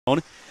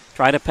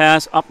Try to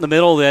pass up the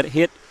middle that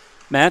hit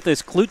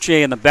Mathis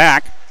Kluche in the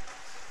back.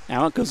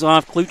 Now it goes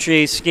off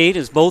Kluche's skate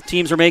as both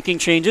teams are making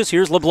changes.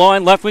 Here's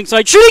Leblanc, left wing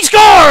side, shooting,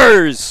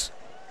 scores!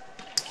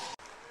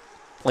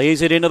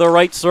 Plays it into the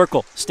right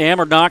circle.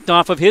 Stammer knocked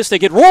off of his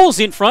stick. It rolls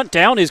in front,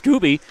 down is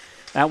Gooby.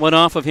 That went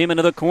off of him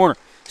into the corner.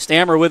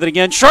 Stammer with it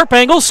again, sharp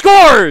angle,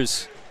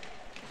 scores!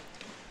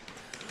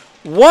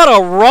 What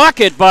a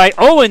rocket by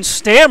Owen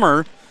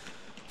Stammer.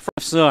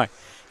 From side.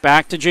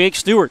 Back to Jake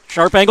Stewart.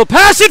 Sharp angle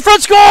pass in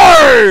front,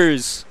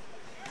 scores!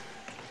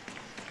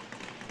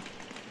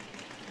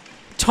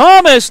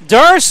 Thomas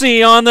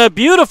Darcy on the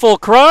beautiful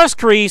cross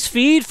crease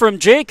feed from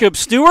Jacob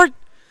Stewart.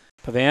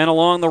 Pavan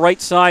along the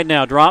right side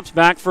now. Drops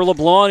back for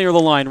Leblanc near the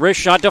line. Wrist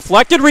shot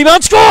deflected.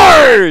 Rebound,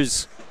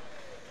 scores!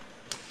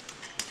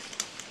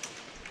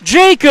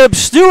 Jacob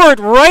Stewart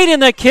right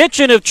in the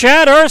kitchen of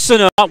Chad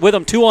Arsenault. With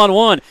him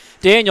 2-on-1.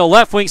 Daniel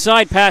left wing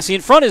side pass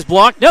in front is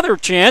blocked. Another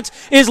chance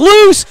is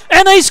loose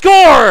and they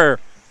score!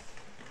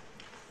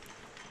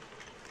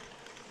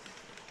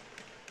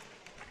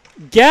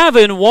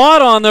 Gavin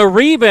Watt on the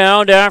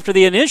rebound after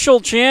the initial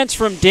chance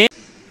from Dan.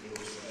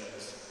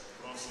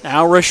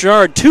 Now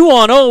Richard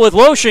 2-on-0 with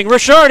Loshing.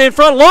 Richard in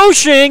front.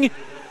 Loshing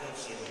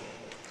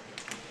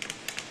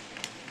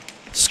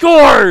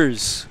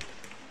scores!